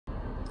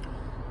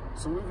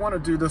So we want to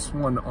do this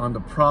one on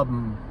the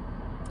problem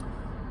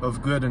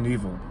of good and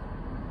evil.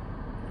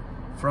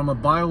 From a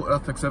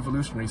bioethics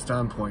evolutionary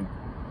standpoint,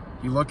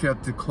 you look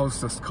at the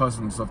closest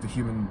cousins of the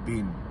human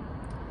being,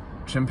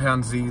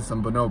 chimpanzees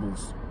and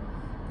bonobos.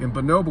 In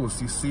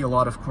bonobos, you see a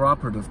lot of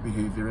cooperative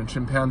behavior. In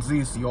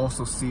chimpanzees, you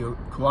also see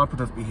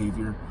cooperative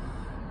behavior,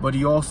 but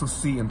you also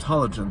see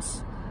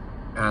intelligence.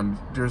 And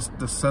there's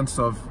the sense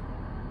of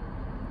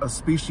a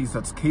species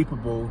that's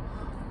capable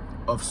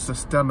of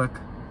systemic,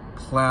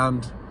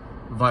 planned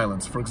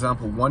violence. For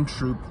example, one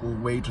troop will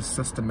wage a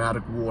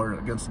systematic war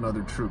against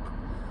another troop.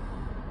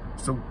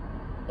 So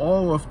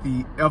all of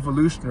the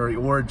evolutionary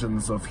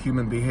origins of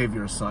human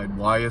behavior aside,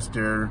 why is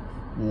there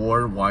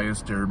war, why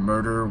is there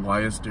murder,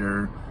 why is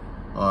there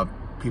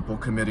people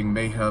committing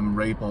mayhem,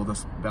 rape, all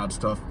this bad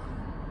stuff,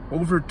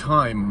 over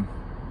time,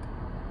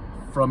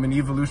 from an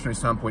evolutionary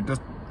standpoint, it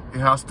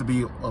has to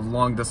be a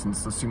long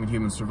distance, assuming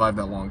humans survive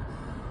that long.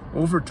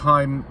 Over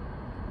time,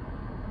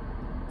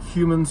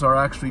 humans are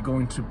actually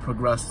going to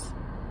progress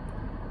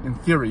in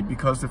theory,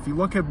 because if you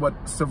look at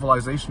what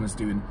civilization is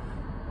doing,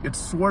 it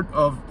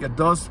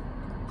does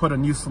put a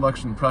new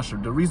selection pressure.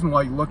 The reason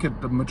why you look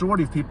at the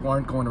majority of people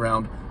aren't going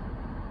around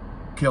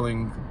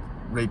killing,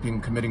 raping,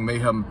 committing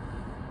mayhem,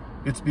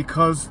 it's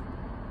because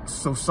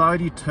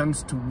society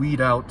tends to weed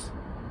out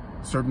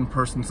certain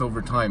persons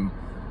over time.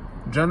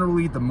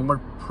 Generally, the more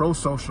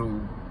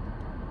pro-social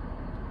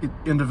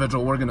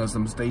individual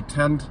organisms, they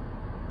tend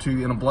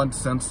to, in a blunt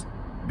sense,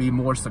 be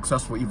more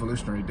successful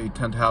evolutionary. They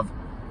tend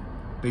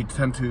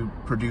to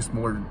produce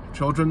more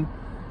children,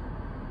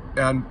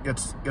 and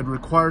it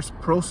requires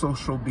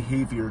pro-social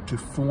behavior to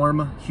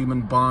form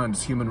human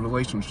bonds, human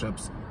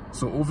relationships.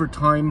 So over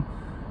time,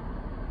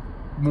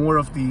 more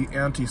of the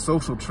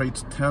antisocial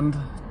traits tend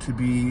to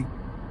be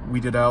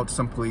weeded out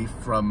simply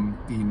from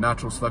the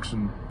natural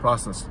selection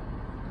process.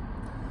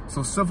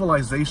 So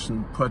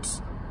civilization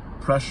puts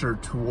pressure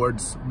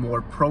towards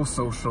more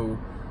pro-social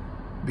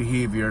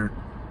behavior,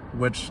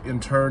 which in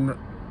turn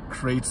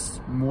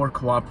creates more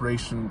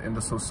cooperation in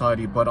the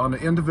society. But on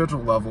an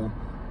individual level,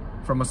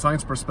 from a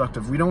science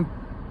perspective, we don't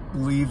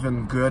believe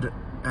in good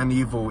and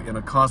evil in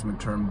a cosmic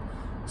term.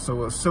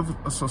 So a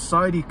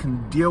society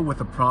can deal with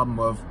the problem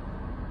of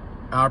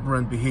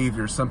aberrant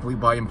behavior simply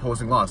by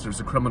imposing laws. There's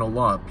a criminal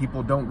law.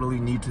 People don't really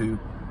need to,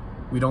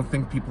 we don't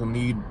think people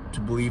need to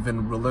believe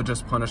in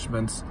religious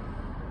punishments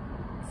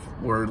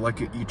or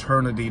like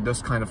eternity,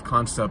 this kind of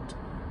concept,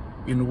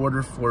 in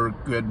order for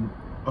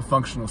a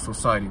functional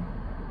society.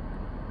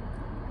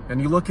 And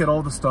you look at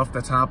all the stuff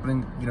that's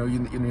happening,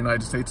 in the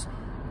United States,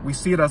 we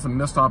see it as a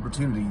missed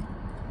opportunity.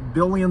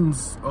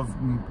 Billions of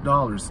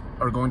dollars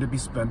are going to be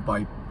spent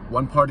by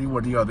one party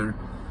or the other,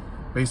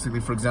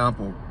 basically, for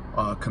example,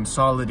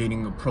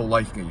 consolidating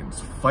pro-life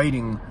gains,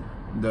 fighting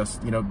this,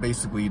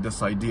 basically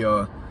this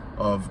idea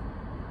of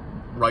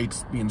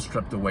rights being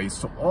stripped away.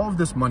 So all of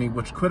this money,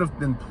 which could have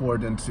been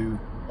poured into,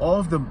 all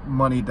of the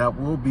money that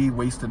will be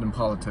wasted in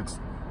politics,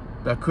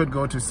 that could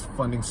go to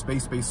funding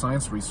space-based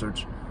science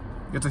research,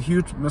 it's a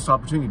huge missed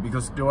opportunity,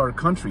 because there are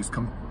countries,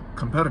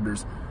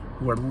 competitors,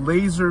 who are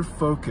laser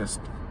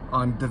focused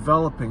on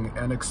developing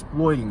and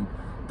exploiting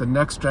the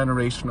next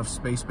generation of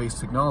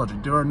space-based technology.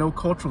 There are no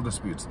cultural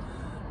disputes.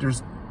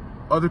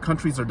 Other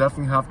countries are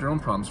definitely have their own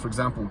problems. For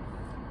example,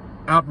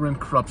 aberrant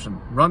corruption,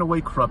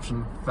 runaway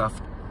corruption,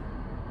 theft,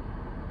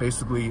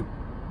 basically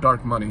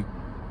dark money.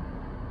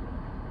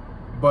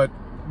 But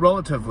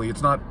relatively,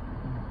 it's not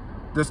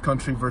this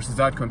country versus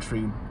that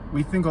country.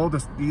 We think all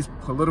these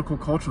political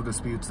cultural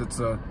disputes, it's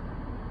a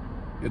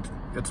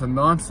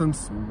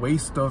nonsense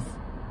waste of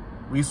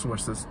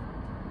resources,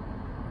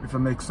 if it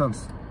makes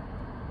sense.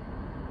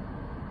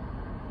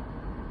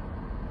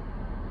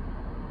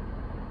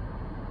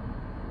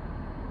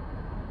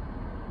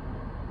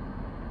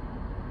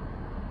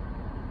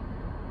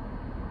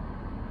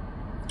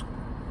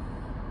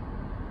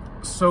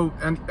 So,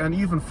 and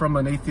even from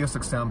an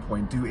atheistic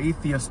standpoint, do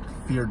atheists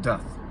fear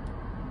death?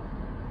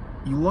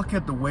 You look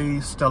at the way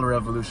stellar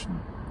evolution,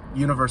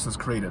 universe is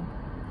created.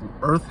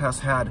 Earth has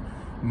had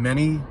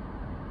many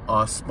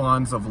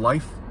spawns of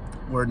life,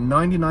 where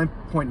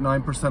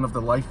 99.9% of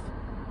the life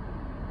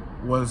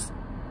was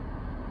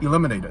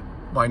eliminated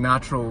by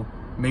natural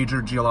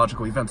major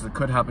geological events. It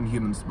could happen to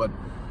humans, but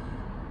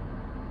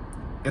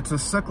it's a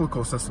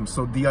cyclical system.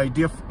 So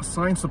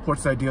science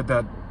supports the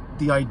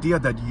idea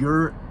that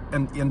you're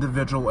an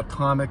individual,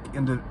 atomic,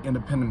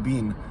 independent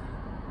being.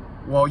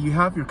 While you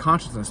have your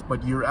consciousness,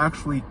 but you're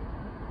actually,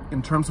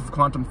 in terms of the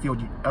quantum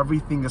field,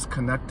 everything is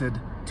connected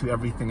to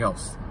everything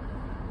else.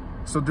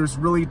 So there's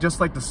really, just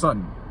like the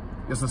sun.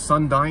 Is the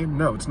sun dying?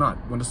 No, it's not.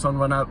 When the sun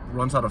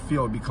runs out of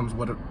fuel, it becomes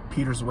what it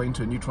peters away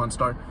into a neutron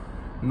star.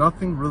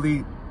 Nothing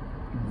really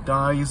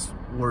dies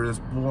or is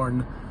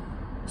born.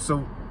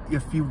 So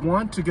if you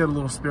want to get a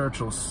little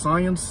spiritual,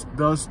 science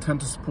does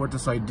tend to support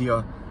this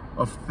idea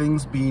of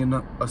things being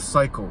a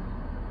cycle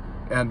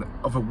and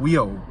of a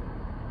wheel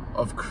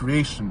of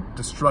creation,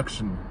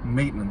 destruction,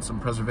 maintenance,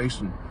 and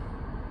preservation.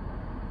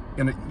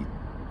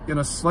 In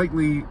a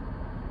slightly,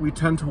 we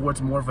tend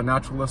towards more of a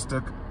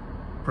naturalistic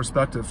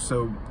perspective.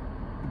 So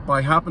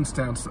by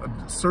happenstance,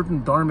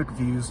 certain dharmic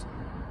views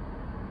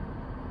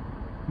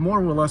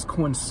more or less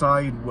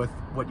coincide with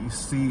what you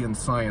see in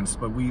science,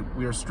 but we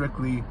are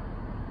strictly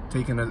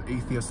taking an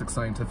atheistic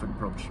scientific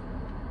approach.